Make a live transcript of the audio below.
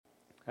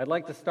I'd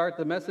like to start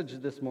the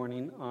message this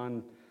morning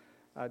on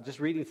just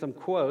reading some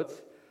quotes,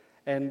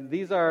 and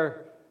these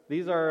are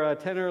 10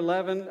 or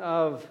 11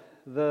 of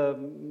the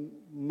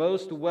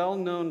most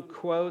well-known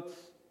quotes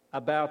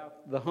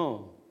about the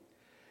home,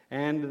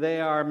 and they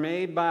are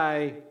made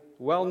by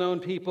well-known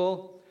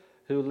people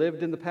who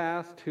lived in the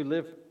past, who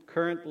live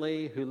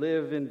currently, who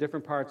live in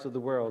different parts of the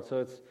world. So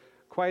it's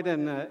quite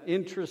an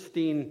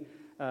interesting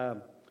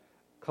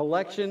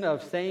collection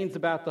of sayings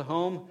about the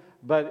home,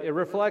 but it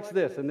reflects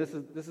this, and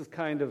this is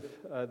kind of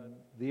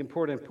the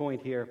important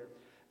point here,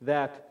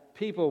 that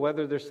people,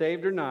 whether they're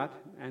saved or not,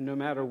 and no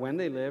matter when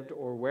they lived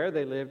or where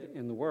they lived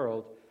in the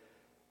world,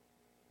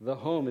 the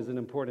home is an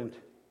important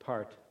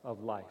part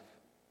of life.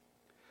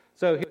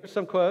 So here's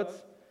some quotes.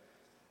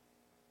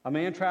 A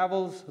man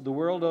travels the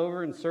world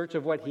over in search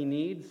of what he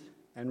needs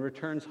and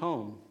returns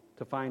home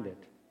to find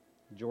it.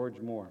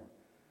 George Moore.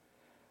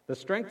 The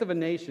strength of a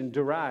nation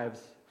derives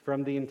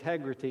from the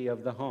integrity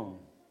of the home.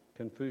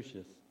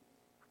 Confucius.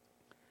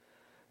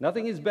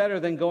 Nothing is better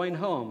than going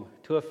home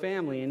to a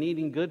family and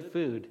eating good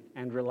food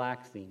and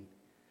relaxing.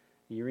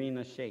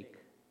 Irina Shayk.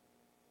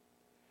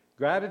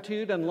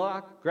 Gratitude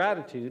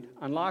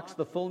unlocks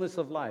the fullness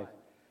of life.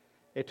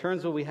 It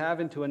turns what we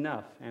have into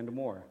enough and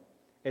more.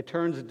 It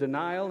turns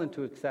denial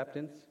into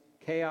acceptance,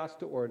 chaos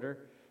to order,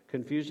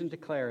 confusion to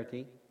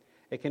clarity.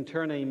 It can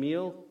turn a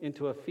meal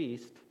into a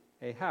feast,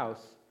 a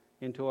house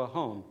into a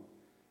home,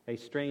 a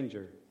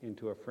stranger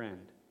into a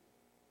friend.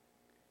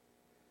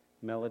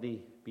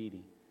 Melody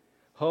Beattie.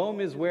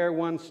 Home is where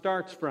one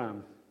starts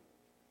from.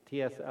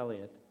 T.S.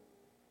 Eliot.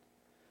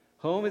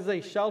 Home is a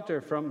shelter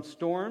from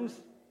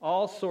storms,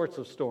 all sorts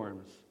of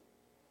storms.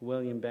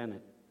 William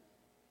Bennett.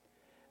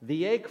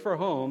 The ache for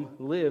home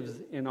lives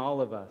in all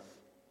of us.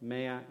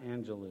 Maya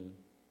Angelou.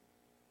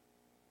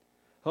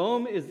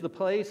 Home is the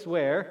place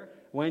where,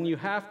 when you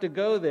have to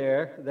go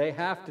there, they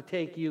have to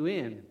take you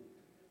in.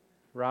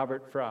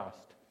 Robert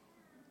Frost.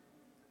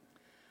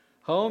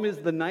 Home is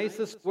the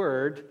nicest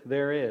word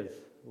there is.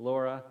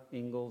 Laura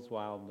Ingalls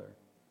Wilder.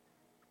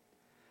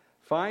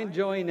 Find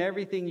joy in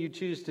everything you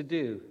choose to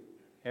do.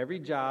 Every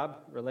job,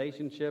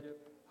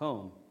 relationship,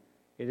 home.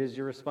 It is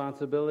your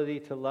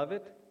responsibility to love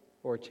it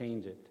or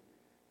change it.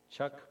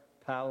 Chuck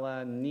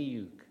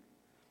Palahniuk.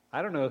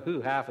 I don't know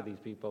who half of these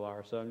people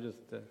are, so I'm just...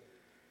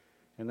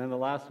 And then the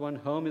last one,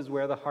 home is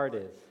where the heart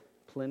is.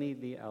 Pliny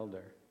the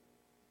Elder.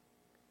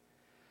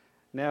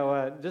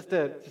 Now, just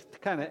to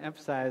kind of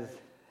emphasize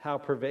how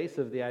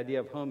pervasive the idea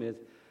of home is,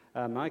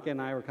 Micah and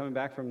I were coming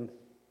back from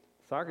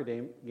soccer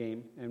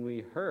game, and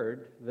we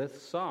heard this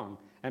song.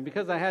 And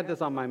because I had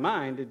this on my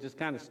mind, it just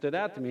kind of stood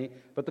out to me.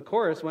 But the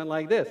chorus went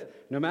like this: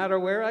 no matter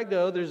where I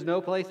go, there's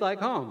no place like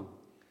home.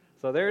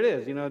 So there it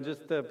is,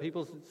 just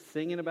people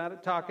singing about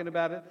it, talking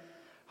about it.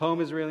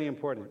 Home is really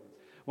important.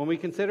 When we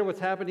consider what's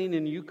happening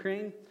in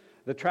Ukraine,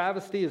 the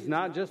travesty is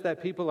not just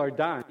that people are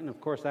dying. Of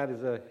course, that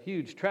is a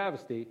huge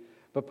travesty.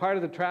 But part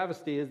of the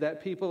travesty is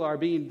that people are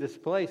being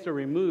displaced or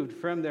removed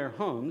from their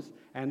homes,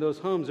 and those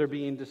homes are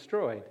being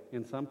destroyed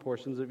in some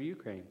portions of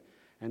Ukraine.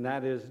 And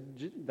that is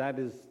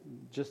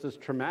just as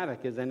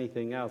traumatic as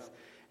anything else.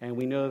 And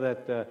we know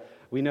that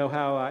we know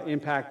how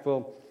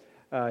impactful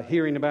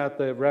hearing about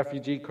the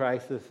refugee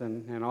crisis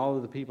and all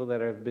of the people that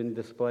have been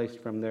displaced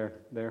from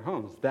their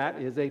homes. That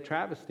is a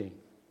travesty.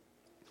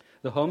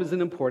 The home is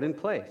an important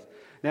place.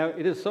 Now,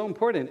 it is so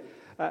important.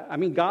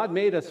 God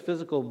made us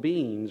physical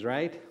beings,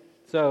 right?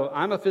 So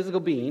I'm a physical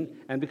being,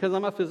 and because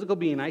I'm a physical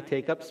being, I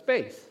take up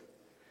space.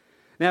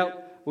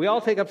 Now, we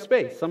all take up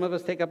space. Some of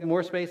us take up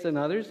more space than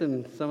others,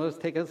 and some of us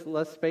take up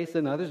less space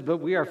than others, but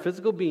we are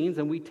physical beings,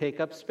 and we take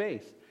up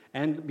space.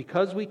 And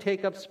because we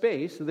take up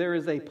space, there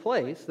is a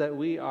place that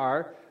we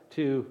are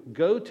to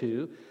go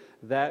to,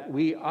 that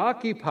we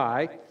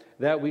occupy,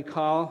 that we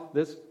call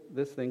this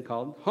thing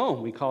called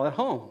home. We call it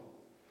home.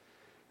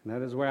 And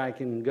that is where I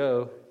can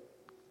go,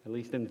 at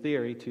least in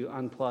theory, to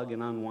unplug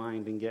and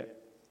unwind and get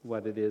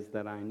what it is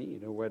that I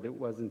need, or what it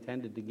was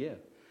intended to give.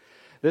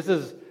 This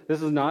is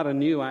not a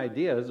new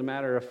idea. As a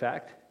matter of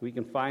fact, we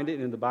can find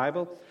it in the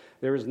Bible.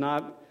 There is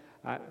not,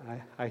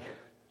 I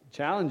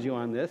challenge you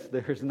on this,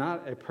 there is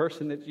not a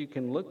person that you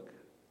can look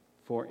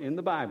for in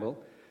the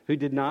Bible who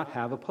did not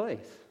have a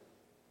place,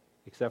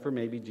 except for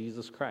maybe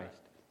Jesus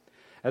Christ.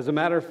 As a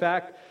matter of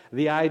fact,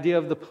 the idea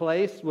of the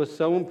place was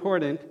so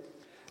important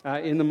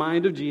in the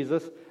mind of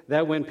Jesus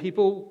that when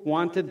people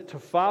wanted to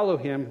follow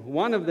him,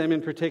 one of them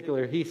in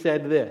particular, he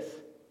said this: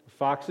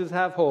 foxes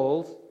have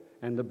holes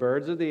and the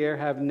birds of the air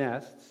have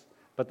nests,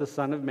 but the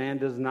Son of Man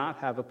does not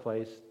have a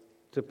place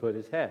to put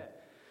his head.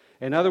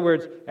 In other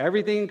words,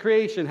 everything in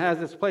creation has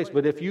its place,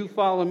 but if you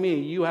follow me,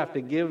 you have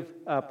to give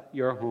up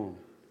your home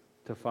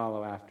to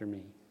follow after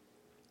me.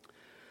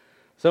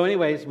 So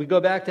anyways, we go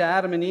back to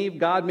Adam and Eve.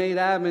 God made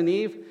Adam and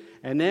Eve,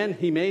 and then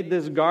he made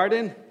this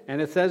garden.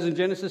 And it says in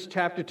Genesis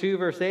chapter 2,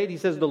 verse 8, he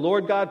says, the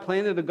Lord God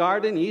planted a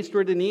garden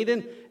eastward in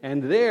Eden,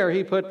 and there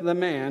he put the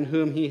man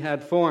whom he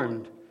had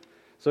formed.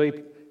 So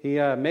he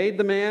made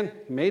the man,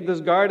 he made this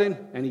garden,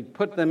 and he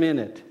put them in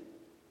it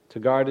to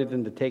guard it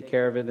and to take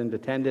care of it and to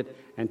tend it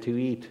and to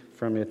eat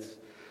from its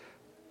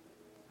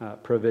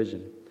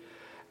provision.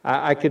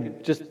 I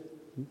could just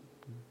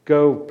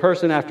go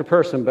person after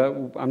person,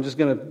 but I'm just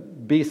going to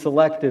be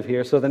selective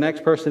here. So the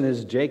next person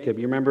is Jacob.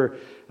 You remember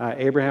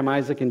Abraham,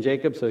 Isaac, and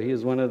Jacob? So he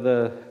is one of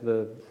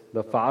the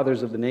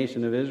fathers of the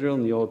nation of Israel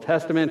in the Old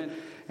Testament.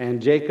 And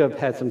Jacob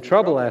had some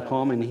trouble at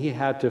home, and he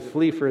had to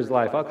flee for his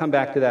life. I'll come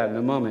back to that in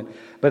a moment.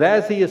 But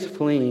as he is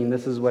fleeing,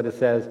 this is what it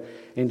says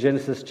in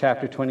Genesis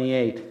chapter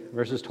 28,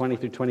 verses 20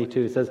 through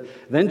 22. It says,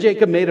 "Then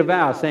Jacob made a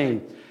vow,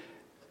 saying,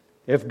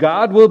 'If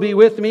God will be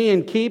with me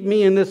and keep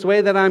me in this way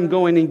that I'm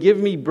going, and give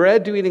me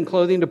bread to eat and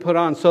clothing to put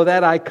on, so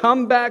that I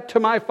come back to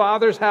my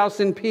father's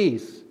house in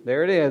peace,'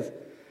 there it is,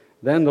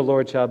 'then the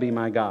Lord shall be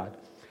my God.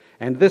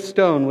 And this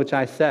stone which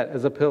I set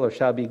as a pillar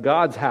shall be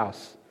God's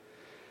house.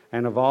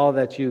 And of all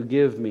that you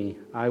give me,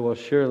 I will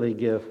surely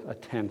give a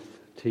tenth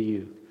to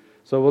you.'"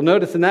 So we'll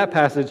notice in that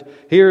passage,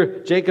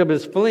 here Jacob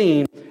is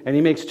fleeing, and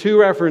he makes two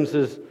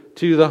references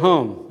to the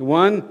home.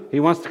 One,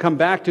 he wants to come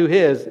back to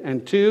his,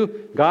 and two,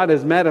 God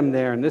has met him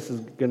there, and this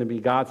is going to be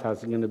God's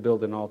house. He's going to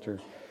build an altar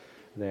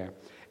there.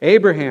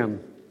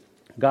 Abraham,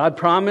 God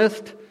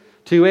promised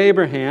to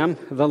Abraham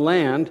the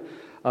land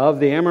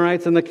of the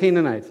Amorites and the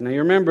Canaanites. Now you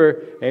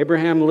remember,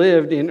 Abraham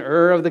lived in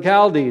Ur of the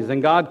Chaldees,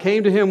 and God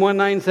came to him one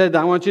night and said,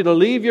 "I want you to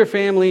leave your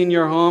family and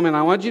your home, and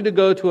I want you to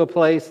go to a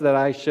place that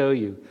I show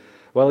you."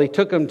 Well, he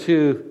took him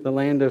to the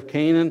land of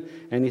Canaan,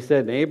 and he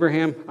said,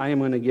 "Abraham, I am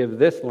going to give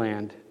this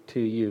land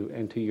to you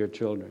and to your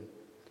children."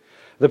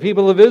 The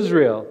people of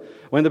Israel,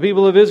 when the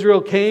people of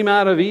Israel came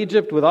out of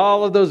Egypt with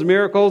all of those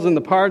miracles and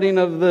the parting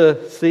of the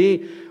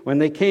sea, when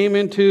they came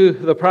into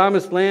the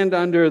promised land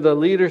under the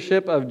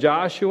leadership of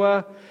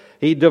Joshua,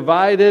 he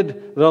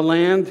divided the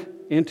land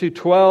into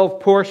 12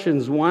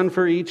 portions, one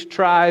for each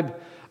tribe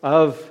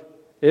of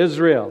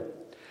Israel.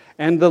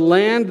 And the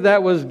land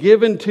that was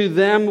given to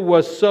them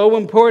was so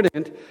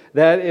important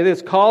that it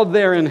is called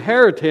their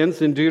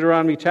inheritance in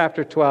Deuteronomy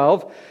chapter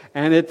 12.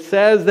 And it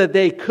says that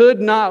they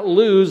could not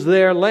lose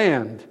their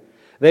land.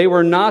 They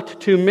were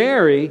not to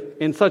marry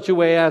in such a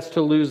way as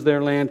to lose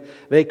their land.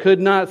 They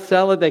could not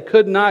sell it. They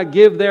could not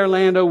give their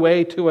land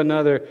away to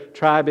another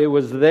tribe. It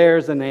was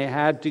theirs, and they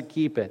had to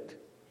keep it.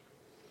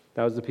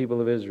 That was the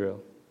people of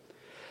Israel.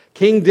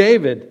 King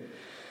David,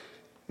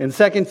 in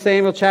 2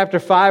 Samuel chapter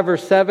 5,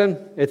 verse 7,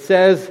 it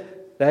says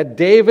that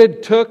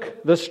David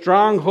took the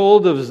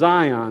stronghold of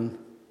Zion,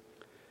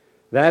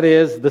 that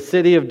is, the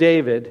city of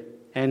David,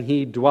 and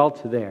he dwelt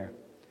there.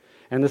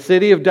 And the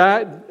city of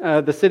Zion,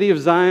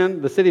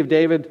 the city of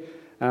David,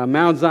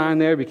 Mount Zion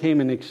there became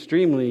an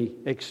extremely,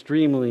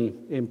 extremely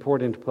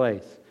important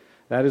place.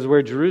 That is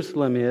where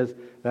Jerusalem is.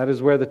 That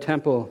is where the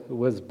temple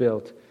was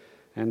built.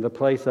 And the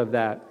place of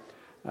that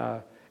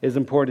is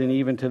important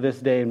even to this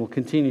day and will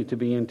continue to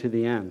be into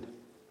the end.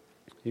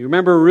 You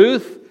remember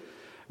Ruth?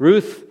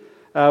 Ruth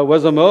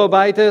was a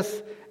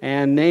Moabitess,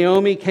 and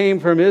Naomi came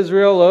from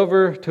Israel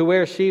over to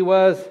where she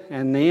was,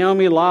 and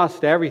Naomi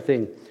lost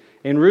everything.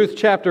 In Ruth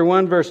chapter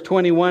 1, verse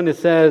 21, it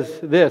says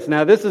this.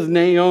 Now, this is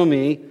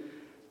Naomi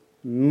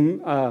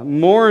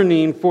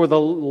mourning for the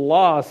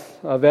loss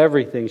of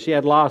everything. She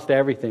had lost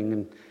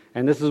everything,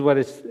 and this is what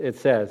it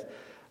says.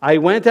 "I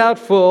went out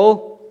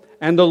full,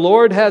 and the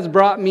Lord has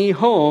brought me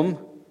home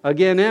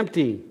again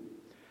empty.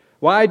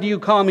 Why do you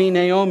call me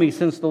Naomi,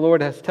 since the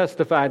Lord has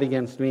testified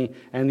against me,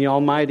 and the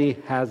Almighty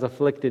has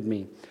afflicted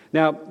me?"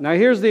 Now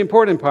here's the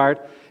important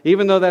part.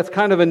 Even though that's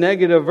kind of a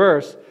negative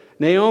verse,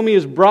 Naomi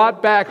is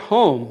brought back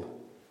home,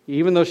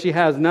 even though she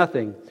has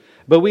nothing.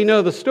 But we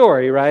know the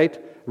story, right?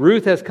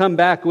 Ruth has come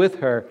back with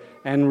her,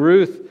 and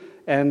Ruth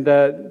and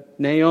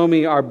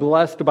Naomi are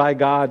blessed by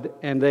God,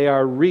 and they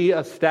are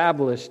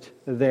reestablished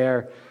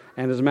there.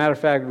 And as a matter of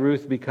fact,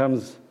 Ruth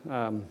becomes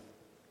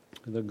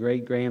the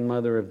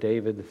great-grandmother of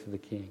David, the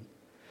king.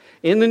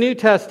 In the New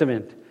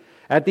Testament,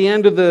 at the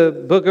end of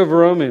the book of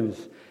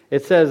Romans,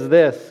 it says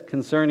this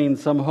concerning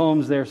some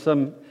homes. There are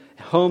some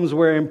homes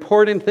where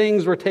important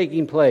things were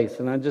taking place.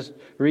 And I'm just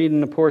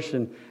reading a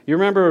portion. You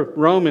remember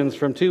Romans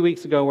from 2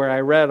 weeks ago where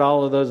I read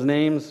all of those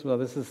names? Well,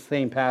 this is the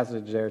same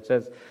passage there. It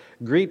says,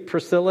 "Greet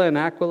Priscilla and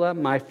Aquila,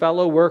 my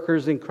fellow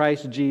workers in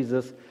Christ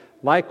Jesus.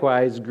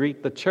 Likewise,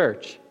 greet the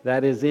church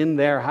that is in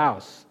their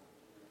house."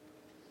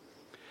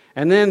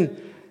 And then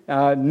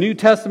New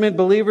Testament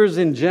believers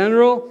in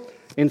general,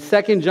 in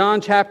 2 John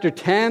chapter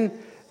 10,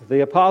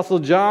 the Apostle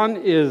John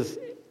is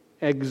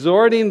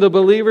exhorting the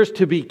believers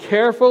to be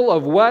careful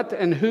of what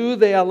and who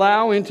they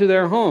allow into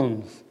their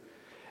homes.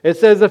 It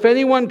says, "If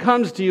anyone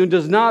comes to you and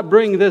does not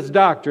bring this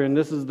doctrine,"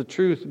 this is the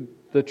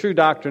true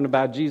doctrine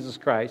about Jesus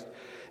Christ.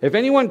 "If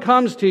anyone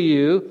comes to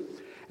you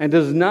and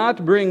does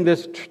not bring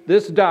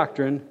this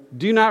doctrine,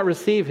 do not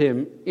receive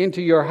him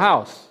into your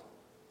house,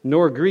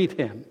 nor greet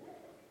him."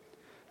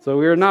 So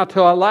we are not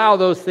to allow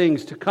those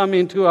things to come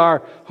into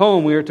our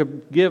home. We are to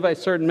give a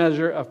certain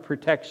measure of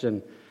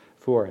protection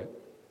for it.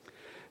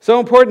 So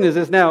important is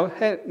this. Now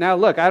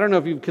look, I don't know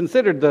if you've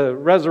considered the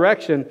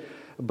resurrection,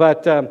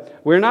 but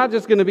we're not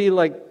just going to be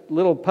like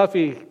little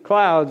puffy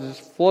clouds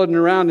floating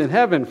around in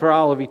heaven for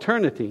all of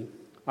eternity.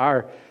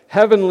 Our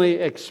heavenly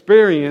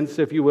experience,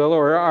 if you will,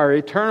 or our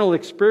eternal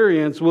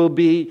experience will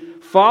be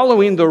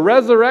following the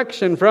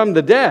resurrection from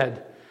the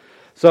dead.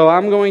 So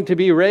I'm going to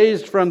be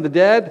raised from the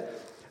dead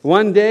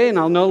one day, and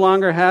I'll no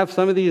longer have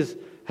some of these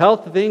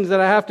health things that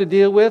I have to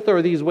deal with,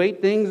 or these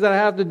weight things that I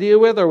have to deal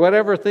with, or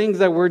whatever things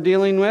that we're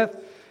dealing with.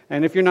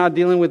 And if you're not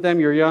dealing with them,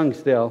 you're young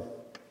still.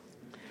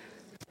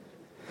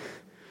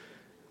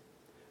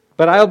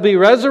 But I'll be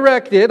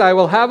resurrected. I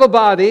will have a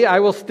body. I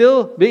will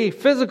still be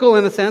physical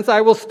in a sense.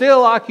 I will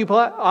still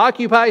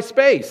occupy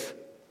space.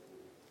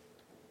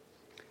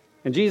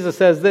 And Jesus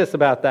says this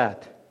about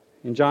that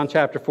in John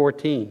chapter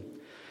 14.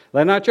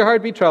 Let not your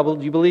heart be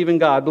troubled. You believe in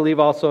God. Believe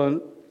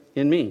also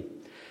in me.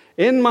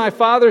 In my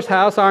Father's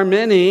house are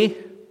many.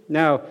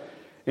 Now,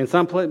 in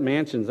some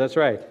mansions, that's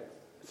right.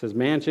 It says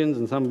mansions,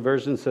 and some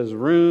versions says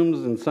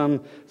rooms, and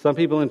some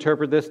people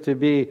interpret this to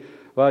be,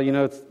 well,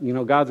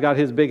 God's got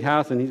His big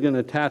house, and He's going to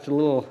attach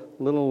little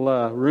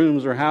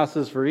rooms or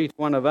houses for each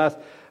one of us.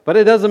 But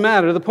it doesn't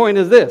matter. The point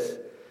is this: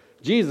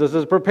 Jesus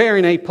is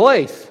preparing a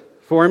place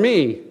for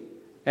me,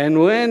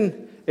 and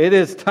when it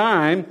is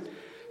time,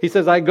 He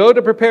says, "I go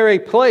to prepare a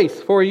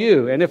place for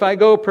you, and if I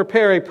go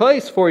prepare a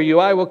place for you,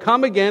 I will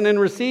come again and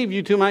receive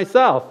you to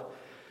myself,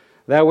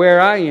 that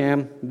where I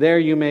am, there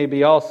you may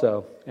be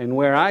also, and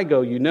where I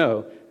go, you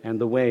know, and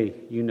the way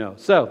you know."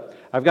 So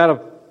I've got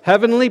a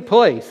heavenly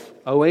place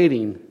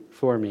awaiting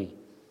for me.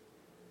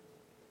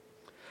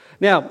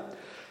 Now,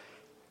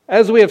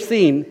 as we have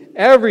seen,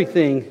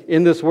 everything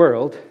in this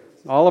world,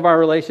 all of our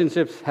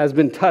relationships, has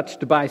been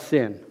touched by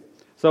sin.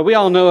 So we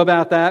all know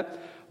about that.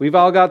 We've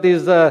all got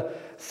these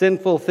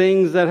sinful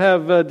things that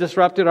have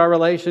disrupted our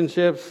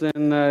relationships,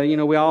 and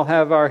we all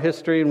have our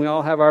history, and we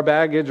all have our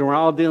baggage, and we're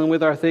all dealing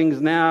with our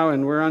things now,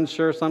 and we're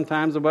unsure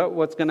sometimes about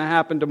what's going to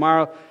happen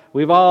tomorrow.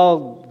 We've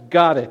all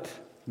got it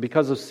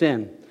because of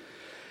sin.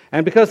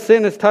 And because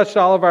sin has touched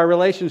all of our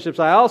relationships,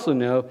 I also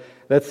know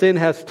that sin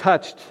has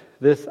touched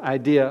this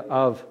idea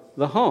of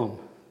the home,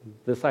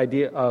 this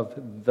idea of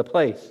the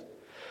place.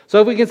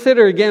 So if we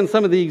consider again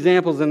some of the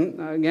examples, and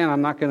again,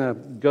 I'm not going to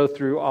go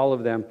through all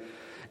of them,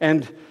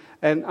 and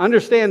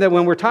understand that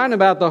when we're talking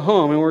about the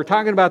home and we're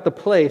talking about the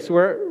place,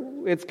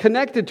 it's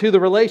connected to the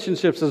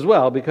relationships as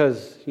well,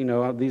 because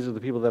these are the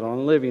people that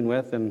I'm living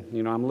with,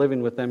 and I'm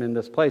living with them in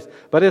this place.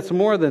 But it's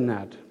more than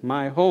that.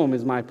 My home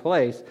is my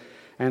place.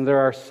 And there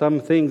are some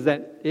things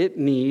that it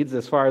needs,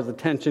 as far as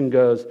attention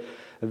goes,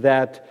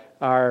 that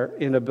are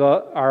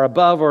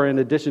above or in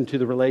addition to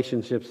the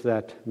relationships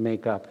that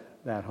make up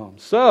that home.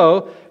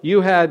 So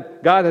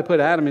God had put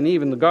Adam and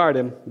Eve in the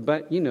garden,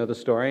 but you know the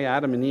story.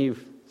 Adam and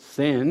Eve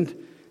sinned,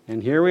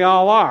 and here we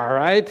all are,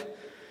 right?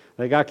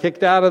 They got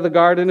kicked out of the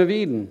Garden of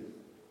Eden.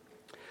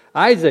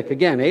 Isaac,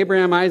 again,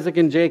 Abraham, Isaac,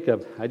 and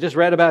Jacob. I just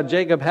read about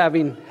Jacob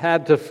having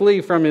had to flee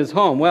from his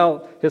home.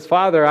 Well, his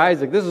father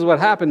Isaac, this is what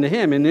happened to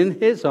him. And in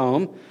his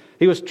home,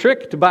 he was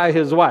tricked by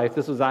his wife.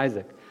 This was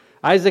Isaac.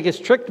 Isaac is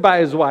tricked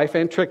by his wife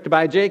and tricked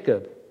by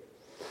Jacob.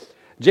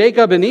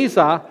 Jacob and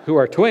Esau, who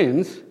are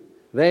twins,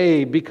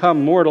 they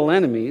become mortal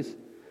enemies.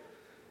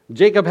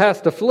 Jacob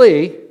has to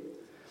flee,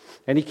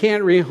 and he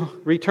can't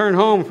return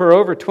home for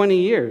over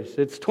 20 years.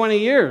 It's 20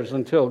 years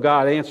until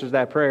God answers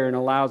that prayer and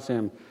allows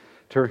him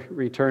to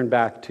return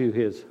back to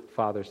his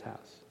father's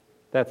house.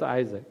 That's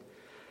Isaac.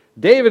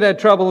 David had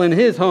trouble in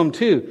his home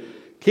too.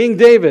 King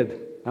David,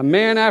 a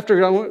man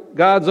after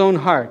God's own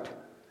heart.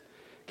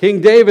 King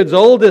David's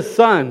oldest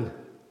son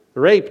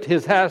raped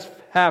his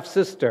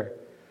half-sister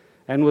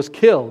and was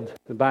killed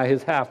by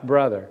his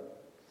half-brother.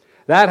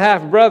 That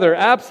half-brother,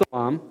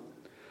 Absalom,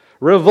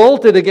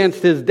 revolted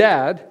against his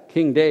dad,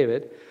 King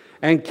David,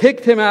 and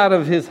kicked him out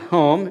of his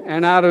home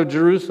and out of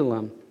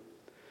Jerusalem.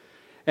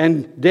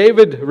 And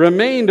David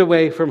remained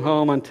away from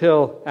home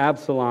until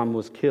Absalom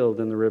was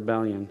killed and the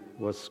rebellion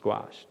was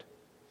squashed.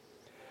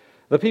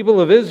 The people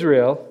of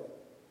Israel,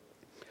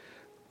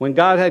 when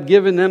God had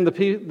given them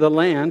the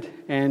land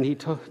and He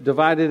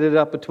divided it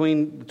up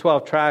between the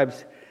 12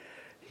 tribes,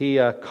 He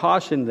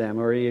cautioned them,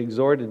 or He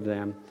exhorted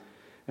them.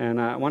 And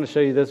I want to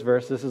show you this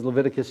verse. This is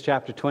Leviticus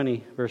chapter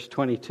 20, verse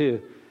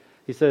 22.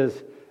 He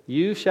says,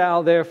 "You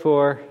shall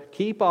therefore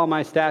keep all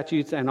my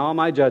statutes and all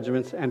my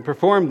judgments and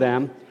perform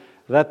them,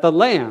 that the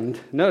land,"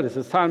 notice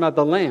it's talking about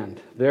the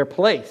land, their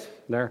place,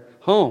 their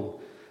home,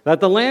 "that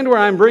the land where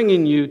I'm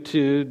bringing you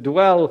to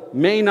dwell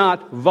may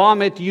not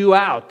vomit you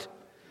out."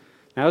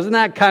 Now, isn't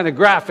that kind of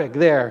graphic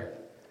there?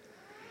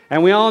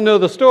 And we all know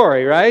the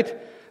story, right?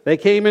 They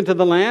came into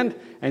the land,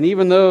 and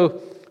even though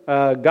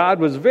God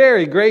was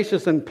very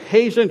gracious and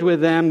patient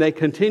with them, they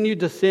continued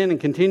to sin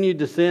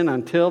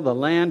until the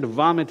land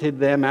vomited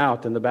them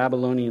out, and the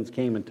Babylonians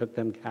came and took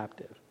them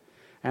captive.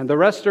 And the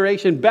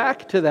restoration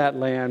back to that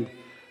land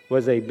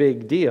was a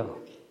big deal.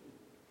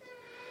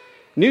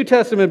 New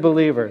Testament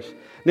believers.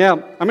 Now,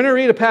 I'm going to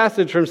read a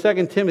passage from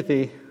 2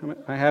 Timothy.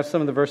 I have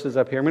some of the verses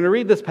up here. I'm going to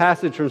read this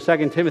passage from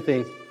 2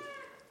 Timothy.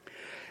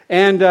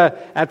 And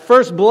at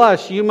first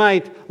blush, you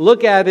might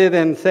look at it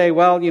and say,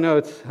 well,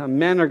 it's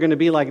men are going to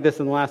be like this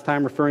in the last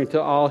time, referring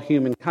to all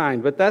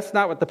humankind. But that's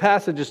not what the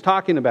passage is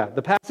talking about.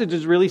 The passage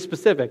is really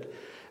specific.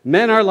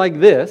 Men are like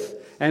this,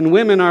 and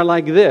women are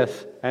like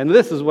this, and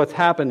this is what's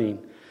happening.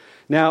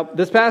 Now,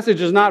 this passage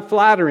is not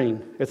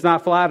flattering. It's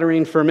not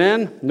flattering for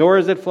men, nor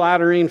is it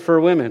flattering for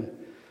women.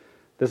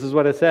 This is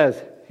what it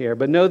says here.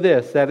 But know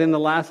this, that in the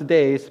last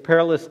days,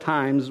 perilous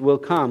times will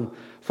come.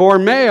 For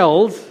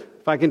males,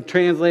 if I can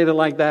translate it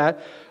like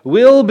that,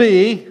 will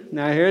be,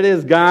 now here it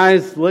is,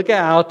 guys, look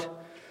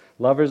out,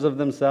 lovers of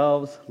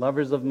themselves,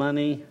 lovers of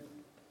money,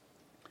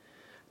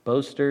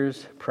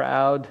 boasters,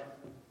 proud,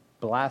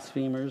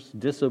 blasphemers,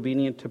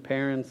 disobedient to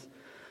parents,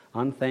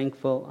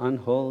 unthankful,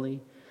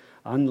 unholy,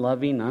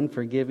 unloving,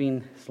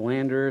 unforgiving,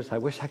 slanderers. I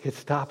wish I could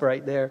stop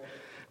right there.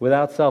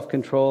 Without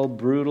self-control,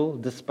 brutal,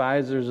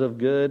 despisers of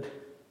good,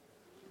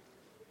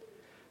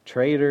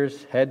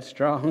 traitors,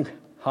 headstrong,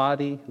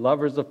 haughty,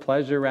 lovers of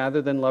pleasure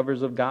rather than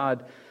lovers of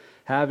God,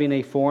 having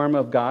a form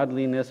of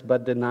godliness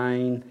but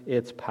denying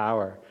its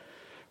power.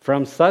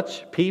 From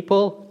such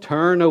people,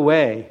 turn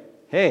away.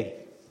 Hey,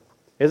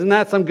 isn't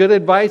that some good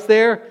advice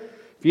there?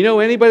 If you know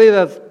anybody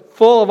that's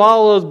full of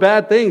all those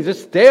bad things,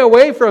 just stay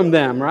away from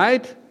them,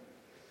 right?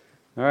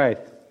 All right,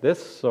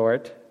 this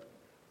sort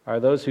are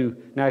those who,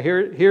 now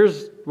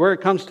here's where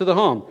it comes to the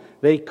home.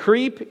 They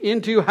creep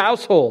into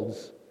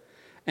households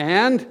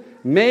and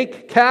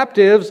make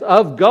captives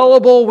of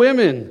gullible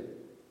women,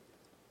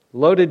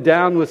 loaded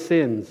down with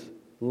sins,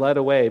 led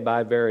away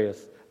by various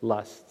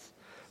lusts.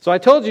 So I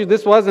told you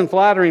this wasn't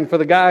flattering for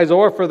the guys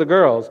or for the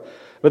girls,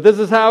 but this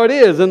is how it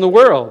is in the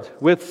world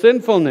with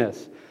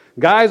sinfulness.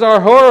 Guys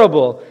are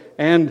horrible,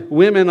 and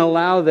women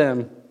allow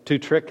them to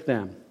trick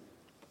them.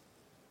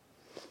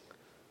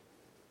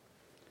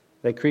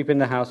 They creep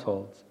into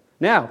households.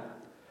 Now,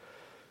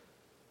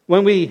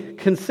 when we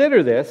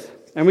consider this,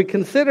 and we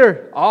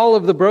consider all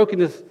of the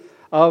brokenness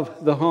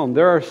of the home,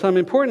 there are some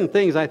important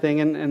things, I think,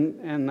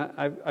 and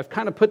I've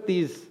kind of put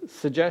these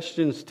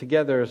suggestions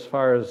together as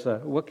far as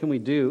what can we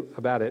do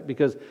about it.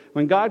 Because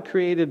when God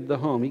created the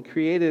home, He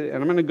created, and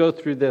I'm going to go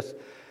through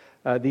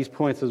these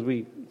points as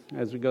we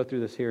go through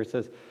this here. It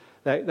says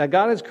that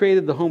God has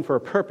created the home for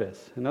a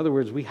purpose. In other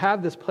words, we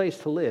have this place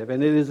to live,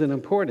 and it is an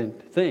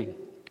important thing,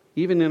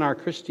 even in our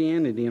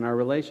Christianity and our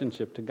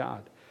relationship to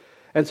God.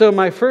 And so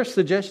my first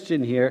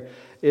suggestion here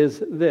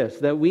is this,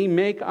 that we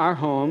make our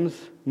homes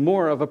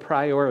more of a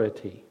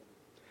priority.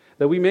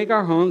 That we make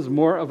our homes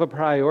more of a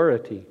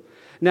priority.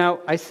 Now,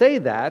 I say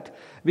that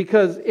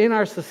because in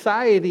our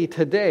society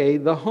today,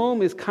 the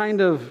home is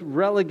kind of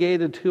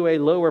relegated to a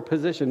lower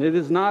position. It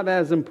is not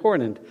as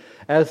important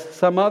as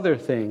some other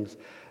things.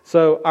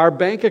 So our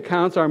bank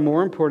accounts are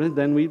more important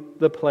than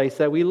the place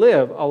that we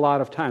live a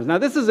lot of times. Now,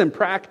 this is in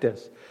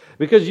practice.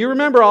 Because you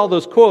remember all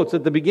those quotes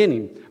at the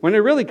beginning. When it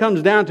really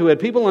comes down to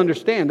it, people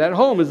understand that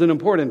home is an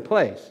important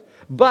place.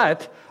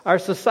 But our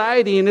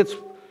society in its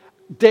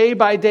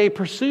day-by-day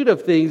pursuit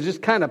of things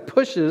just kind of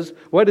pushes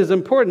what is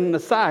important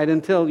aside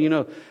until,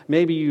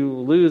 maybe you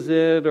lose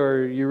it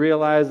or you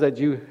realize that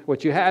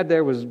what you had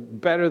there was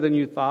better than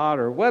you thought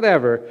or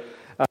whatever.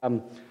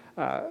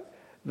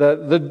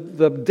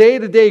 The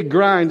day-to-day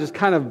grind just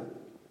kind of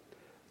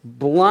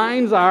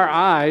blinds our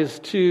eyes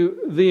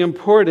to the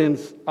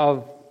importance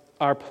of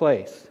our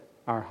place,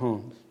 our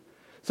homes.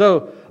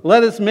 So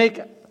let us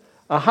make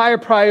a higher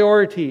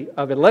priority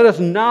of it. Let us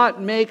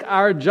not make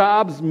our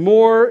jobs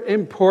more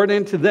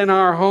important than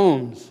our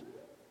homes.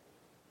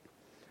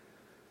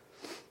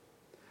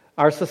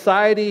 Our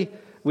society,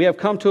 we have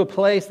come to a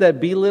place that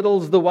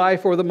belittles the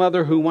wife or the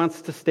mother who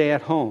wants to stay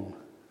at home.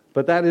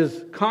 But that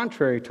is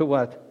contrary to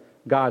what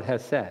God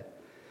has said.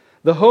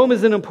 The home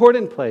is an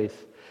important place.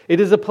 It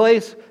is a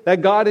place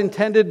that God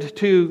intended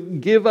to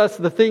give us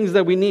the things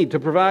that we need to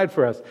provide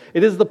for us.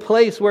 It is the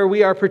place where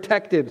we are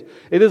protected.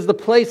 It is the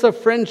place of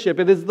friendship.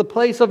 It is the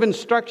place of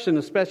instruction,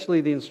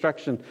 especially the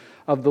instruction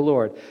of the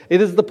Lord.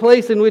 It is the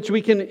place in which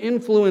we can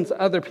influence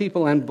other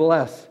people and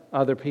bless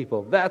other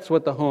people. That's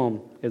what the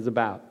home is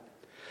about.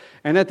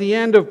 And at the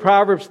end of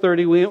Proverbs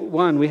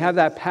 31, we have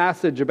that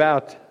passage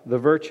about the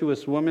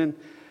virtuous woman.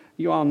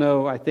 You all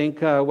know, I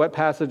think, what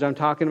passage I'm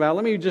talking about.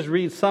 Let me just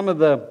read some of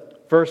the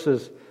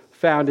verses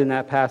found in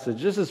that passage.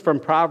 This is from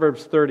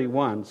Proverbs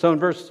 31.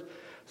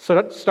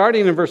 So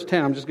starting in verse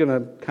 10, I'm just going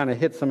to kind of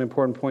hit some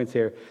important points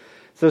here. It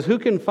says, "Who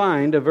can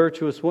find a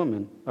virtuous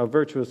woman, a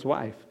virtuous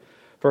wife?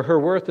 For her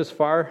worth is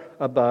far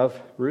above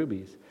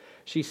rubies.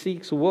 She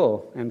seeks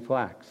wool and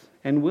flax,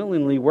 and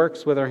willingly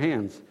works with her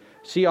hands.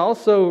 She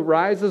also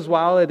rises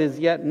while it is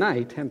yet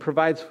night, and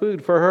provides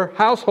food for her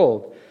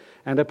household,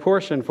 and a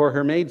portion for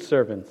her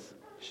maidservants.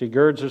 She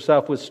girds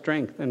herself with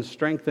strength, and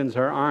strengthens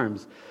her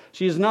arms.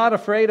 She is not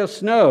afraid of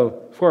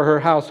snow for her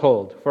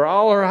household, for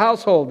all her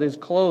household is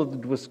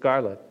clothed with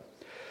scarlet.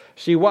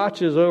 She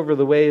watches over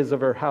the ways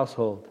of her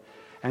household,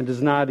 and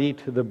does not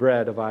eat the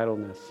bread of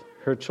idleness.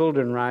 Her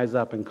children rise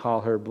up and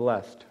call her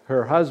blessed,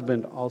 her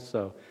husband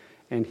also,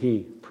 and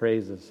he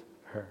praises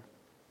her."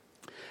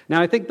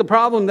 Now, I think the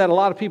problem that a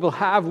lot of people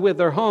have with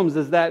their homes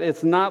is that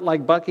it's not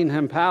like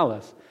Buckingham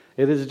Palace.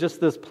 It is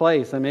just this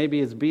place, and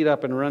maybe it's beat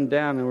up and run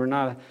down, and we're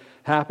not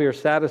happy or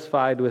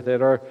satisfied with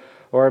it,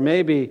 or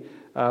maybe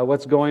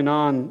what's going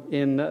on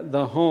in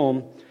the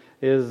home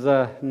is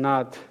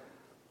not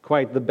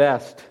quite the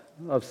best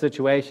of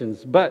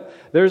situations. But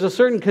there's a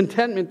certain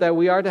contentment that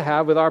we are to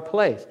have with our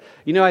place.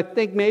 I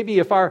think maybe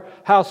if our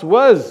house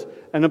was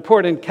an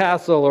important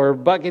castle or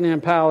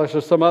Buckingham Palace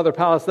or some other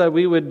palace, that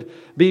we would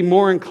be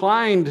more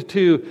inclined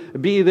to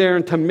be there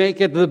and to make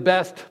it the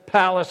best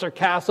palace or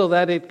castle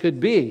that it could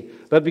be.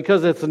 But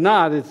because it's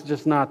not, it's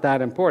just not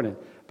that important.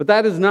 But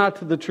that is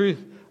not the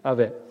truth of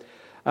it.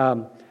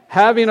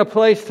 Having a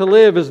place to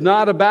live is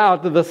not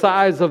about the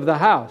size of the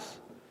house.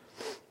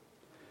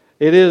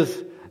 It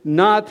is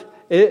not,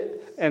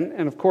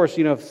 and of course,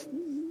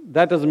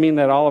 that doesn't mean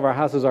that all of our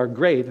houses are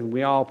great, and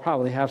we all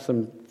probably have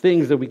some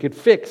things that we could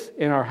fix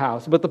in our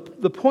house.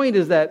 But the point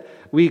is that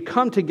we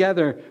come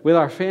together with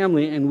our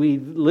family and we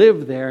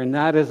live there, and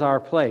that is our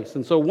place.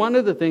 And so one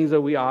of the things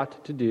that we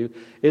ought to do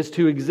is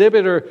to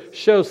exhibit or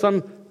show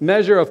some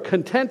measure of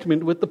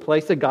contentment with the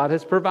place that God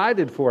has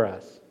provided for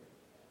us.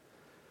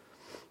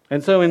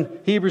 And so in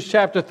Hebrews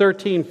chapter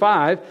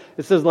 13:5,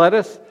 it says,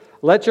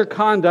 Let your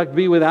conduct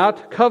be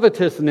without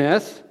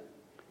covetousness.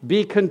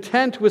 Be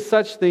content with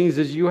such things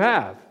as you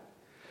have.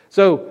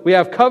 So we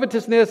have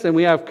covetousness and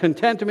we have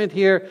contentment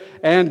here.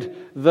 And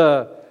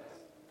the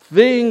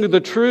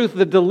truth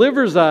that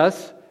delivers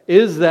us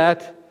is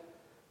that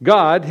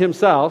God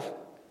Himself,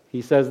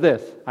 He says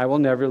this, I will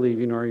never leave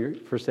you nor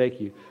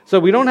forsake you. So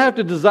we don't have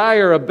to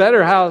desire a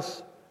better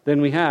house than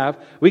we have.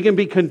 We can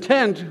be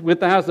content with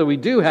the house that we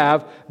do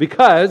have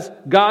because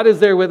God is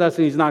there with us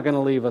and He's not going to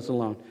leave us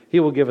alone. He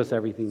will give us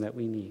everything that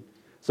we need.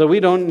 So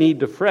we don't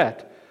need to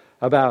fret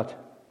about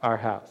our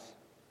house.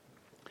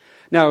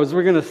 Now, as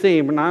we're going to see,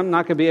 I'm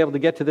not going to be able to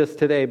get to this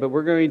today, but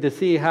we're going to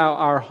see how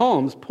our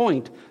homes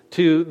point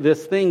to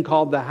this thing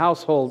called the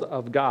household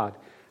of God.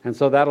 And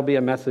so that'll be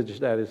a message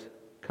that is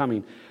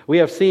coming. We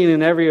have seen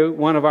in every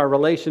one of our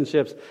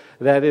relationships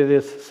that it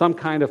is some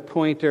kind of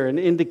pointer, an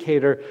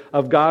indicator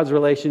of God's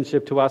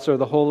relationship to us or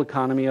the whole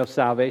economy of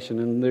salvation.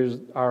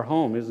 And our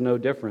home is no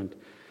different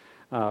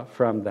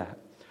from that.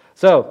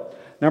 So,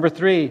 number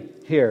 3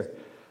 here.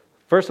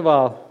 First of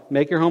all,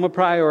 make your home a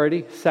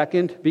priority.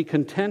 Second, be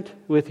content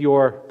with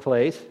your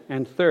place.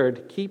 And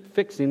third, keep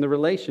fixing the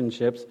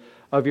relationships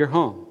of your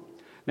home.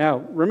 Now,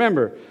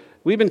 remember,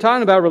 we've been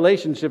talking about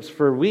relationships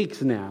for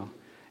weeks now.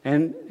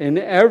 And in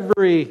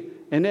every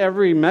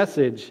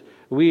message,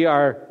 we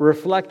are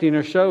reflecting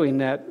or showing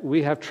that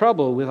we have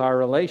trouble with our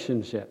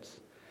relationships.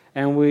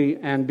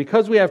 And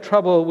because we have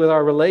trouble with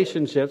our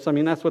relationships,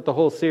 that's what the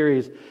whole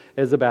series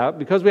is about.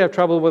 Because we have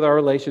trouble with our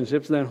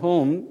relationships, then the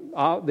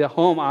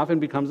home often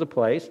becomes a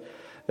place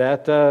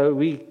that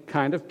we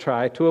kind of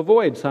try to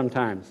avoid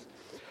sometimes.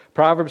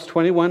 Proverbs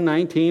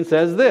 21:19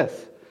 says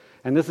this,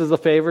 and this is a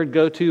favorite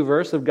go-to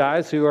verse of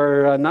guys who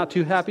are not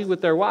too happy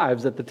with their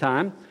wives at the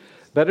time.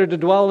 Better to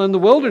dwell in the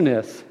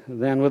wilderness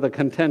than with a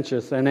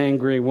contentious and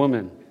angry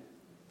woman.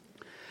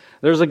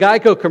 There's a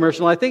Geico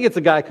commercial. I think it's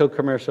a Geico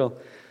commercial.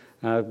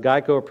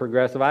 Geico or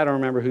Progressive. I don't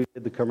remember who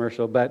did the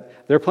commercial,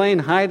 but they're playing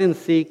hide and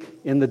seek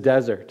in the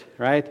desert,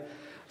 right?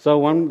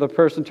 So the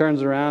person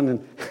turns around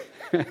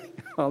and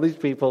all these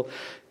people.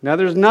 Now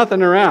there's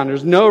nothing around.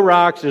 There's no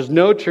rocks. There's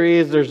no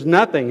trees. There's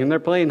nothing. And they're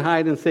playing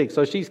hide and seek.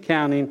 So she's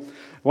counting.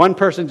 One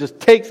person just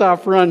takes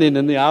off running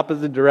in the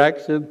opposite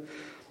direction.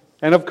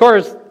 And of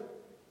course,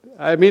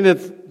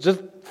 it's just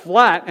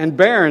flat and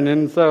barren.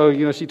 And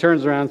so, she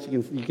turns around.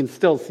 You can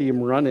still see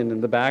him running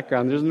in the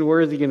background.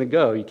 Where is he going to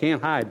go? You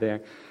can't hide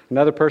there.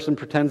 Another person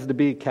pretends to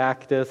be a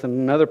cactus. And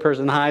another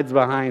person hides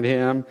behind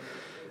him.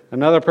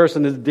 Another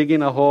person is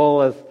digging a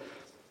hole as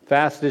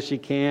fast as she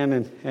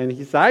can. And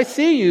he says, I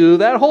see you.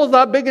 That hole's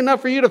not big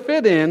enough for you to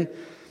fit in.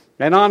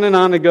 And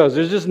on it goes.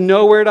 There's just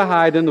nowhere to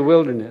hide in the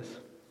wilderness.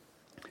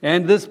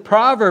 And this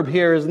proverb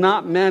here is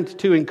not meant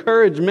to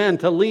encourage men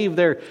to leave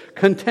their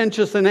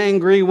contentious and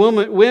angry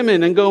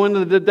women and go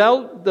into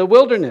the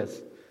wilderness.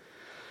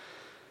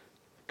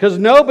 Because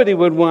nobody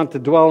would want to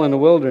dwell in the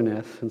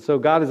wilderness. And so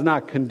God is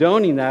not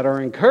condoning that or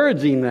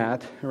encouraging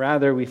that.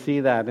 Rather, we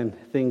see that and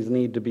things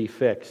need to be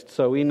fixed.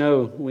 So we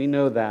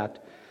know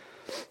that.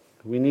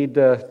 We need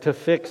to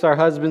fix our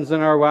husbands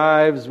and our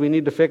wives. We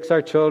need to fix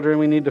our children.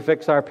 We need to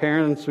fix our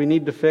parents. We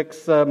need to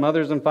fix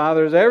mothers and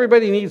fathers.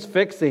 Everybody needs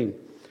fixing.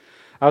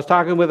 I was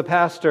talking with a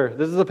pastor.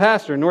 This is a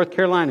pastor in North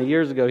Carolina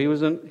years ago. He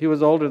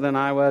was older than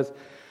I was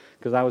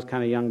because I was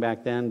kind of young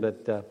back then.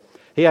 But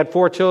he had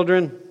 4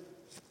 children.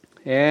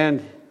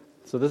 And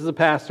so this is a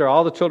pastor.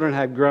 All the children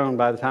had grown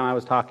by the time I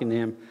was talking to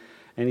him.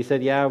 And he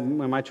said,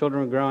 when my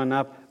children were growing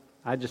up,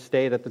 I just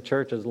stayed at the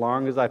church as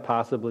long as I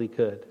possibly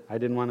could. I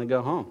didn't want to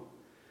go home.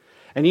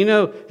 And he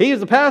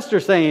is a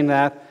pastor saying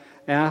that.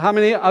 And how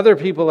many other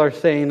people are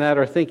saying that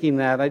or thinking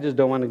that? I just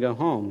don't want to go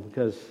home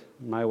because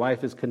my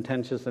wife is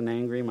contentious and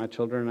angry. My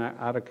children are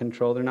out of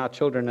control. They're not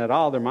children at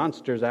all. They're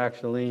monsters,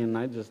 actually, and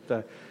I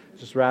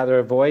just rather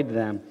avoid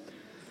them.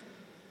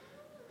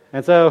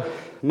 And so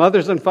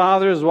mothers and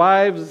fathers,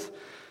 wives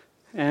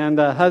and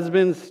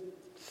husbands,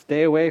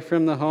 stay away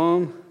from the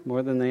home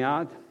more than they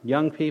ought.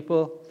 Young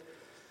people,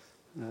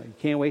 you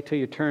can't wait till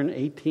you turn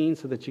 18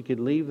 so that you could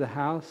leave the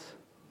house.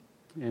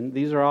 And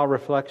these are all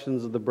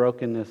reflections of the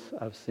brokenness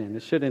of sin.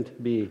 It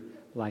shouldn't be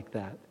like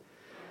that.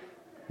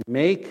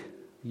 Make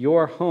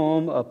your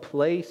home a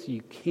place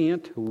you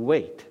can't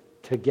wait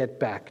to get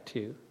back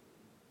to.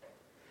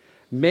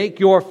 Make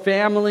your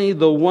family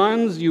the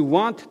ones you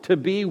want to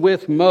be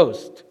with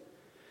most.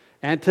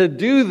 And to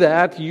do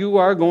that, you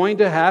are going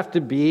to have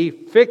to be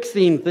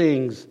fixing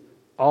things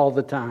all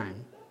the time.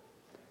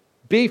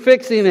 Be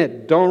fixing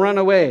it. Don't run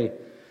away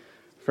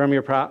from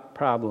your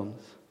problems.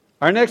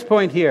 Our next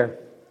point here.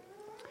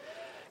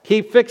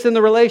 Keep fixing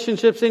the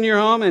relationships in your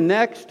home. And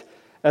next,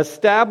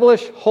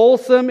 establish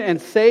wholesome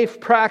and safe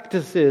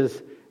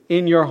practices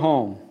in your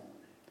home.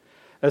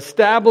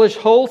 Establish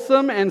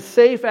wholesome and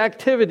safe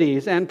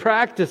activities and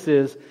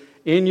practices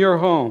in your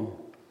home.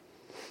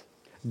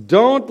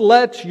 Don't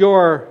let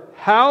your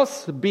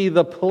house be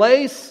the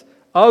place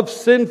of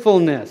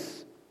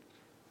sinfulness.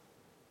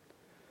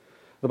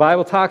 The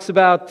Bible talks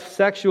about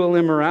sexual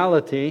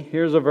immorality.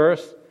 Here's a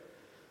verse.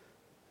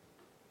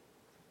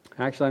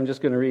 Actually, I'm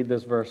just going to read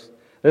this verse.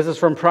 This is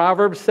from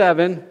Proverbs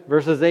 7,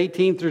 verses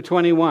 18 through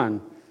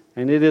 21.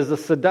 And it is the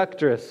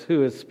seductress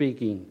who is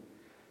speaking.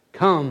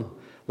 Come,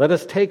 let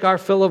us take our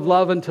fill of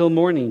love until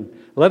morning.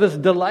 Let us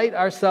delight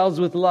ourselves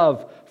with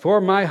love.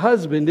 For my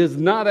husband is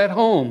not at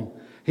home.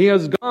 He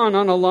has gone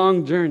on a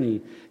long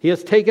journey. He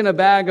has taken a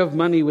bag of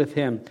money with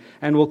him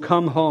and will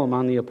come home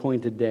on the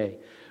appointed day.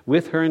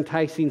 With her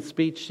enticing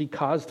speech, she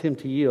caused him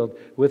to yield.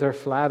 With her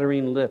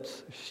flattering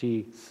lips,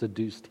 she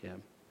seduced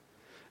him.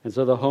 And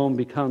so the home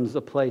becomes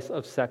a place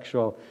of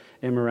sexual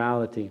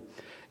immorality.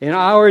 In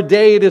our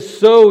day, it is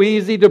so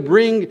easy to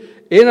bring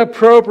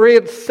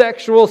inappropriate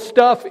sexual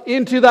stuff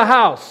into the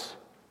house.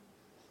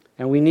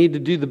 And we need to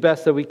do the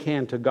best that we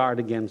can to guard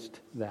against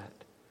that.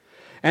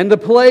 And the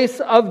place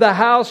of the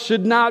house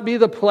should not be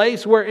the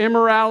place where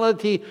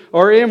immorality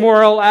or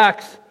immoral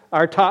acts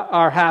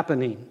are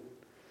happening.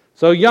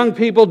 So young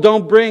people,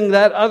 don't bring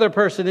that other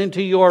person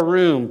into your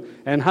room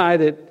and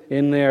hide it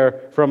in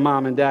there from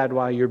mom and dad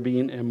while you're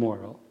being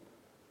immoral.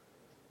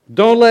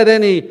 Don't let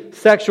any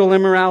sexual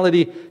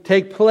immorality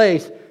take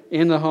place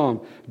in the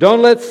home.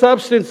 Don't let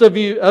substance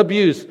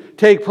abuse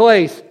take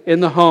place in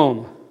the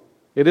home.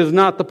 It is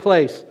not the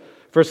place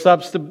for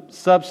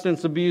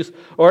substance abuse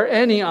or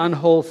any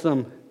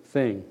unwholesome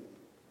thing.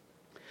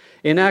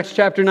 In Acts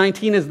chapter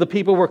 19, as the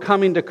people were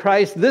coming to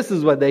Christ, this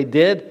is what they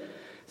did. It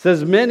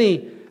says,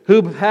 many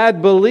who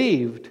had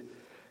believed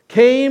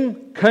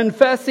came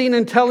confessing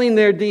and telling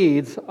their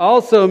deeds.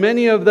 Also,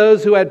 many of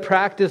those who had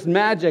practiced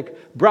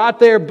magic brought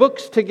their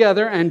books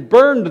together and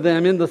burned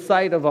them in the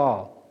sight of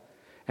all.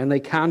 And they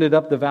counted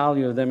up the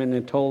value of them, and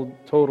it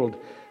totaled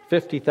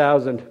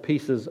 50,000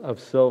 pieces of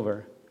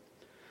silver.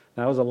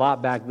 That was a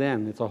lot back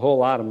then. It's a whole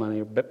lot of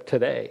money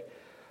today.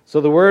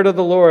 So the word of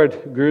the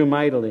Lord grew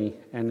mightily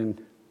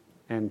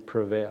and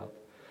prevailed.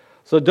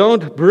 So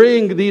don't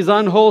bring these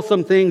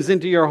unwholesome things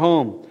into your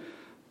home.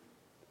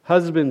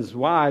 Husbands,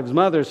 wives,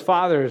 mothers,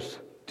 fathers,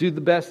 do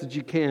the best that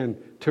you can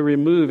to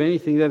remove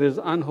anything that is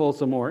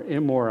unwholesome or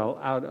immoral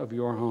out of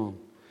your home.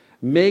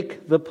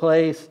 Make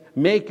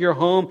your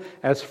home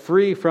as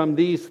free from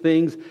these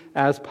things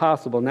as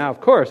possible. Now,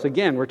 of course,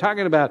 again, we're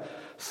talking about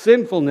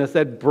sinfulness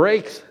that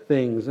breaks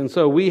things. And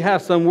so we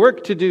have some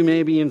work to do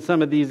maybe in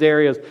some of these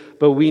areas,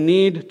 but we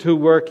need to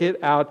work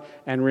it out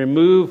and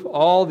remove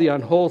all the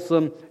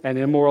unwholesome and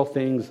immoral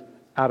things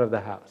out of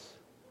the house.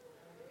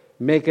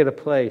 Make it a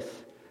place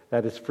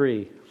that is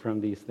free from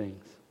these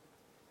things.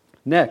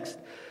 Next,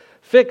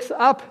 fix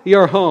up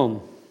your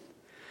home.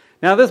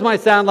 Now, this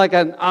might sound like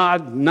an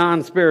odd,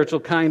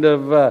 non-spiritual kind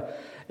of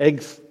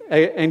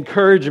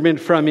encouragement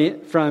from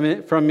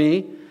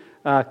me.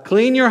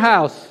 Clean your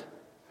house.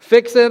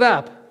 Fix it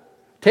up.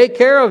 Take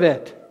care of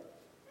it.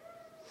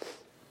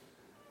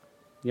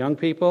 Young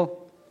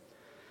people,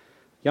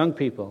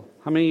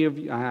 how many of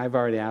you, I've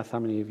already asked how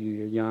many of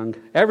you are young.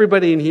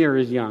 Everybody in here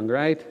is young,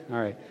 right? All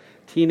right.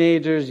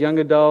 Teenagers, young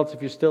adults,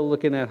 if you're still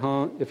living at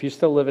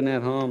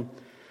home,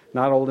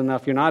 not old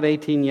enough, you're not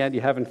 18 yet,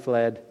 you haven't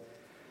fled.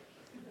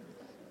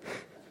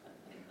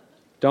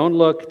 Don't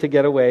look to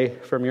get away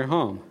from your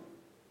home.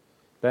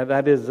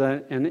 That is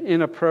an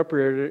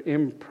inappropriate,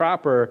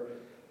 improper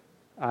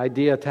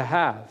idea to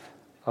have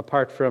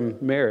apart from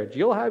marriage.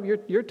 You'll have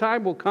your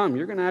time will come.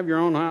 You're going to have your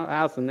own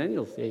house, and then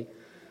you'll see.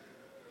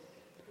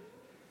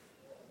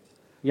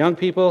 Young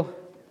people,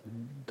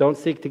 don't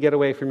seek to get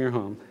away from your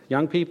home.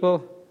 Young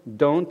people,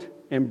 don't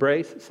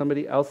embrace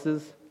somebody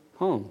else's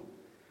home.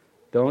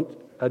 Don't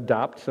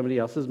adopt somebody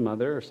else's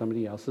mother or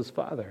somebody else's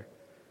father.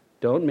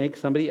 Don't make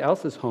somebody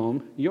else's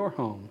home your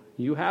home.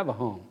 You have a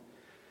home.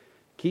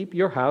 Keep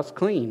your house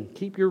clean.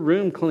 Keep your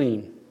room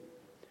clean.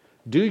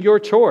 Do your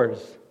chores.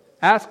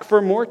 Ask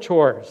for more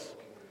chores.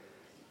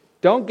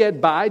 Don't get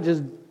by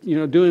just,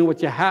 doing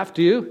what you have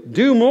to.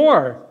 Do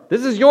more.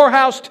 This is your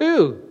house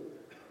too.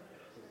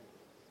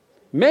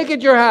 Make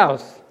it your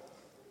house.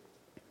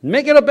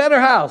 Make it a better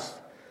house.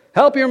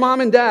 Help your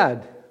mom and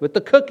dad with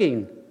the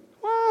cooking.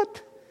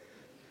 What?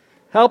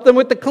 Help them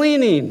with the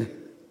cleaning.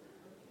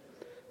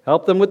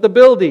 Help them with the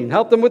building.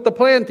 Help them with the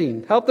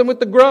planting. Help them with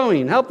the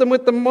growing. Help them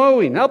with the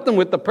mowing. Help them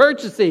with the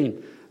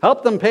purchasing.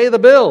 Help them pay the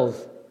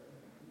bills.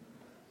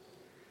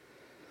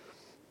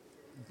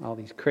 all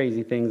these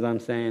crazy things I'm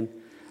saying.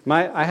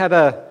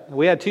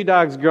 We had 2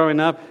 dogs growing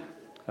up,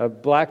 a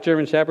black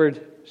German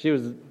Shepherd. She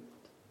was a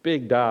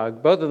big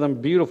dog. Both of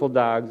them beautiful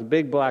dogs, a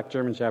big black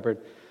German Shepherd,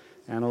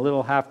 and a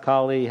little half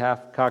collie,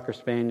 half Cocker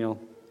Spaniel.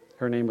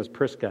 Her name was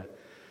Priska.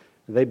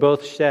 They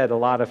both shed a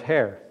lot of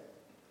hair.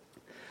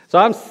 So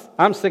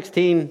I'm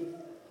 16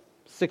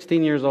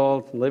 years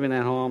old, living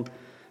at home.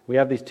 We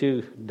have these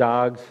 2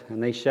 dogs,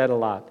 and they shed a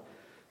lot.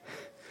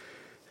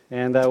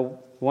 And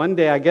one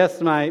day, I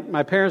guess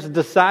my parents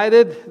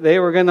decided they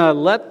were going to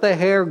let the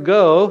hair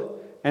go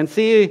and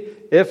see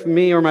if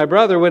me or my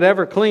brother would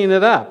ever clean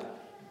it up.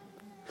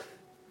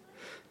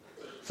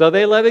 So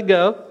they let it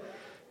go.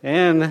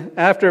 And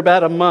after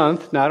about a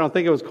month, now I don't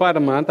think it was quite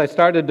a month, I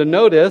started to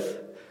notice,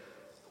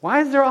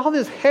 why is there all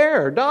this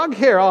hair, dog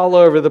hair all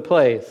over the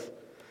place?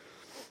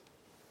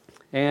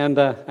 And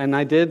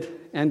I did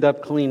end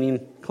up cleaning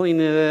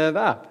it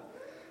up.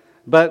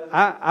 But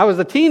I was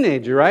a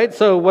teenager, right?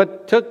 So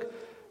what took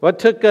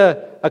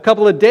a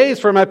couple of days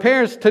for my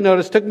parents to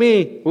notice took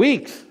me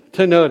weeks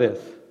to notice.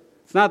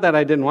 It's not that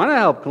I didn't want to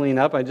help clean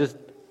up. I just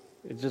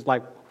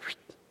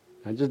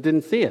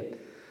didn't see it.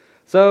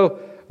 So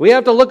we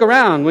have to look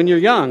around when you're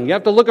young. You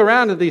have to look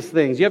around at these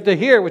things. You have to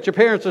hear what your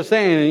parents are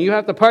saying, and you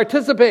have to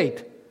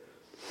participate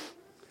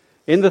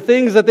in the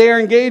things that they are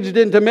engaged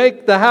in to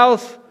make the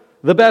house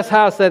the best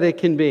house that it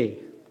can be.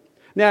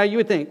 Now, you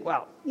would think,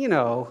 well,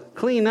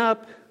 clean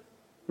up,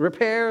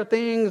 repair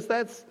things,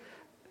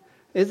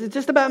 is it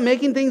just about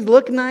making things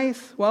look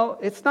nice? Well,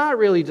 it's not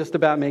really just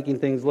about making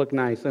things look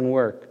nice and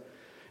work.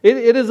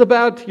 It is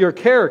about your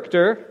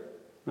character.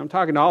 I'm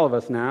talking to all of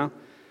us now.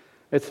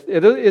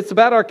 It's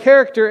about our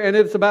character, and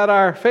it's about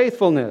our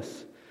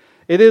faithfulness.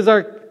 It is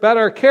about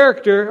our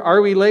character.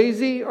 Are we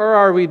lazy or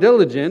are we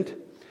diligent?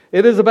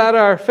 It is about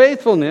our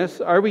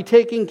faithfulness. Are we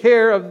taking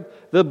care of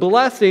the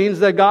blessings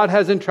that God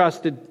has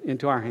entrusted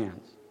into our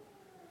hands?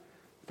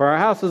 For our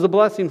house is a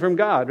blessing from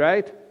God,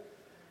 right?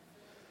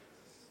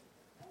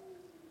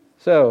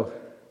 So,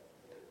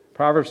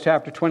 Proverbs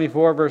chapter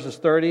 24, verses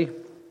 30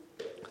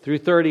 through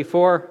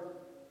 34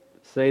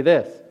 say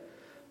this: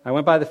 I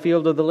went by the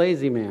field of the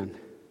lazy man,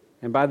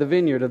 and by the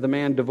vineyard of the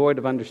man devoid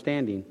of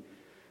understanding.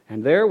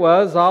 And there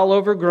was all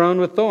overgrown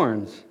with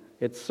thorns.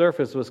 Its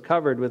surface was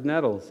covered with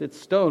nettles. Its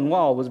stone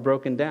wall was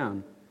broken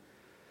down.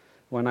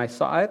 When I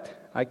saw it,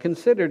 I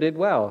considered it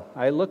well.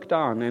 I looked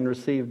on and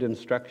received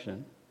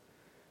instruction.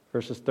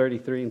 Verses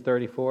 33 and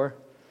 34.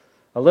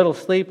 A little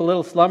sleep, a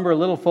little slumber, a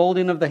little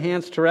folding of the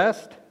hands to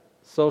rest.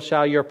 So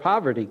shall your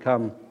poverty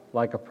come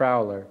like a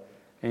prowler,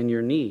 and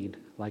your need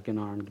like an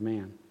armed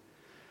man.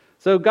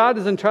 So God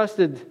has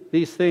entrusted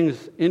these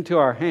things into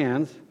our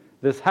hands,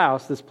 this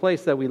house, this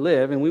place that we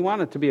live, and we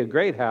want it to be a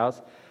great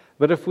house.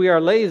 But if we are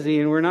lazy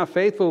and we're not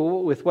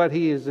faithful with what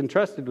He has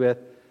entrusted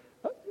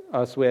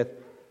us with,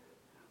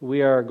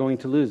 we are going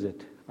to lose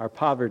it. Our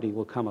poverty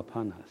will come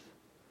upon us.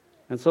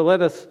 And so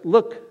let us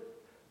look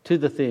to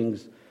the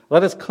things.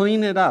 Let us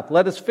clean it up.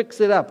 Let us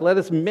fix it up. Let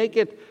us make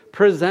it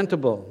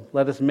presentable.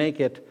 Let us make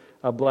it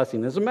a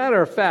blessing. As a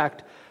matter of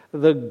fact,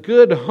 the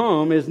good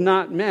home is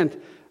not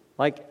meant,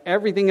 like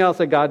everything else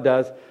that God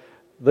does,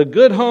 the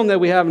good home that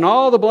we have and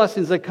all the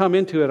blessings that come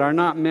into it are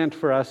not meant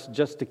for us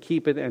just to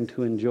keep it and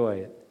to enjoy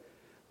it.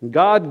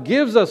 God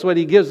gives us what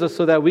He gives us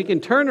so that we can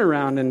turn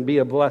around and be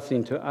a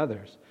blessing to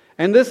others.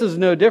 And this is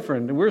no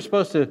different. We're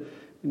supposed to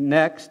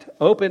next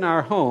open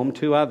our home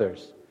to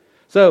others.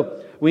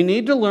 So we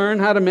need to learn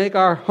how to make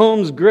our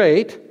homes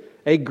great,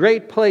 a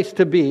great place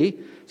to be,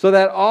 so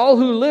that all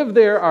who live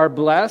there are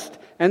blessed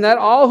and that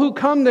all who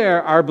come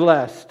there are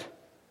blessed.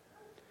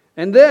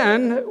 And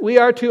then we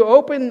are to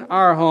open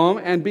our home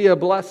and be a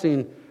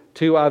blessing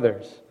to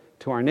others,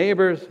 to our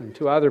neighbors and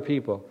to other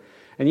people.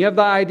 And you have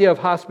the idea of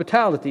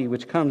hospitality,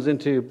 which comes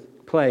into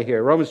play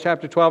here. Romans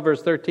chapter 12,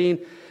 verse 13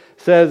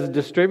 says,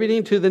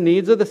 distributing to the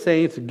needs of the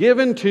saints,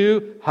 given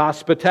to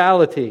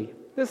hospitality.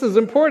 This is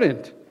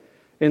important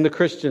in the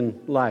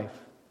Christian life.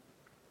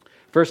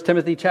 1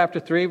 Timothy chapter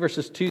 3,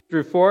 verses 2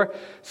 through 4.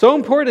 So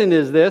important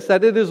is this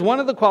that it is one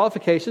of the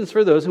qualifications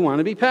for those who want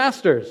to be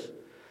pastors.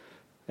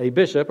 A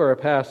bishop or a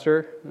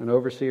pastor, an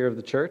overseer of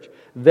the church,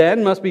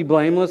 then must be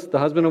blameless, the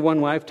husband of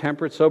one wife,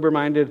 temperate,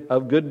 sober-minded,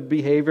 of good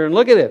behavior. And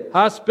look at it,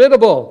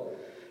 hospitable,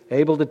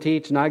 able to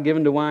teach, not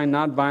given to wine,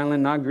 not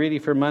violent, not greedy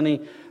for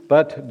money,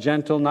 but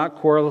gentle, not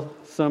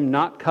quarrelsome,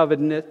 not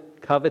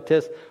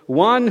covetous,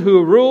 one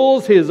who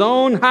rules his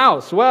own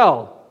house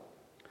well,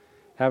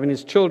 having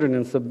his children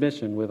in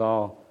submission with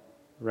all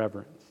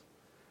reverence.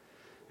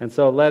 And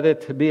so let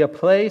it be a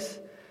place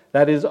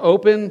that is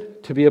open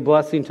to be a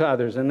blessing to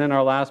others. And then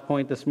our last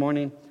point this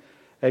morning,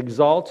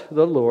 exalt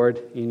the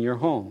Lord in your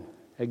home.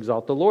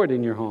 Exalt the Lord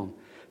in your home.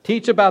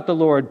 Teach about the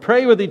Lord.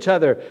 Pray with each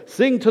other.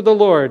 Sing to the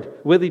Lord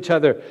with each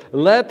other.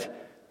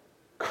 Let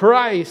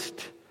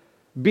Christ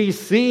be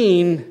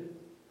seen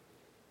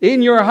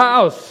in your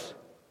house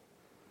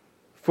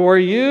for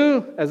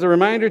you, as a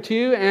reminder to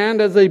you, and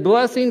as a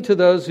blessing to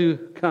those who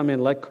come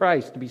in. Let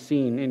Christ be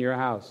seen in your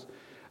house.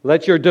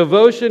 Let your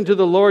devotion to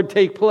the Lord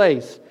take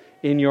place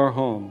in your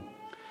home.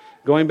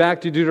 Going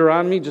back to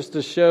Deuteronomy, just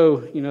to show,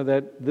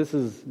 that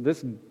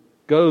this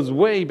goes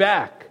way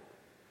back.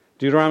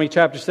 Deuteronomy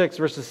chapter 6,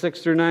 verses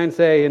 6 through 9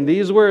 say, "And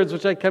these words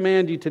which I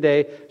command you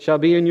today shall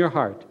be in your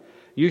heart.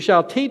 You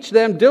shall teach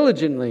them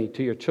diligently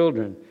to your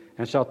children,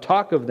 and shall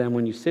talk of them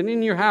when you sit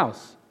in your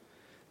house,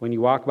 when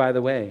you walk by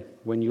the way,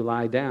 when you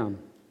lie down,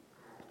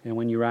 and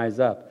when you rise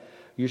up.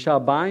 You shall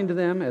bind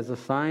them as a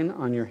sign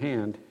on your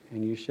hand,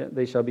 and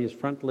they shall be as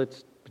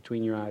frontlets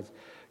between your eyes.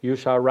 You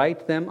shall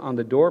write them on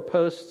the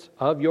doorposts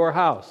of your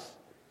house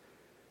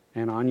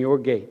and on your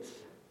gates."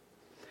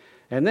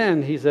 And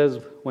then he says,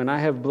 "When I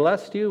have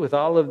blessed you with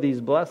all of these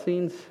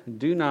blessings,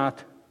 do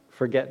not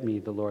forget me,"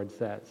 the Lord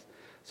says.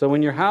 So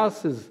when your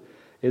house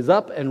is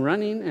up and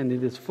running and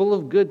it is full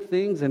of good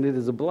things and it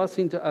is a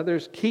blessing to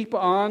others, keep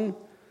on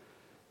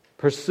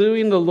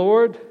pursuing the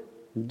Lord.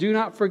 Do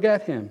not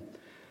forget him.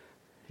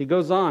 He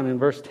goes on in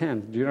verse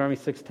 10, Deuteronomy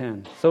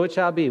 6:10. "So it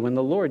shall be when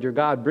the Lord your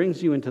God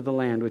brings you into the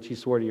land which he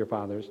swore to your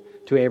fathers,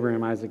 to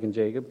Abraham, Isaac, and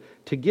Jacob,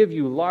 to give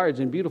you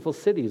large and beautiful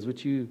cities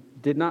which you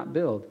did not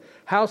build,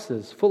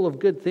 houses full of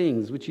good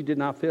things which you did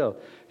not fill,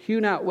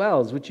 hewn out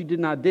wells which you did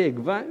not dig,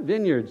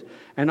 vineyards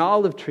and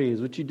olive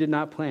trees which you did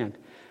not plant.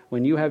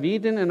 When you have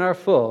eaten and are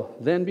full,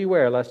 then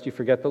beware lest you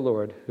forget the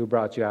Lord who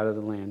brought you out of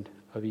the land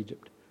of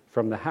Egypt,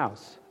 from the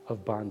house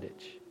of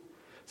bondage."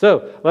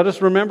 So let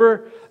us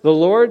remember the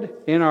Lord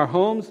in our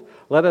homes.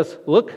 Let us look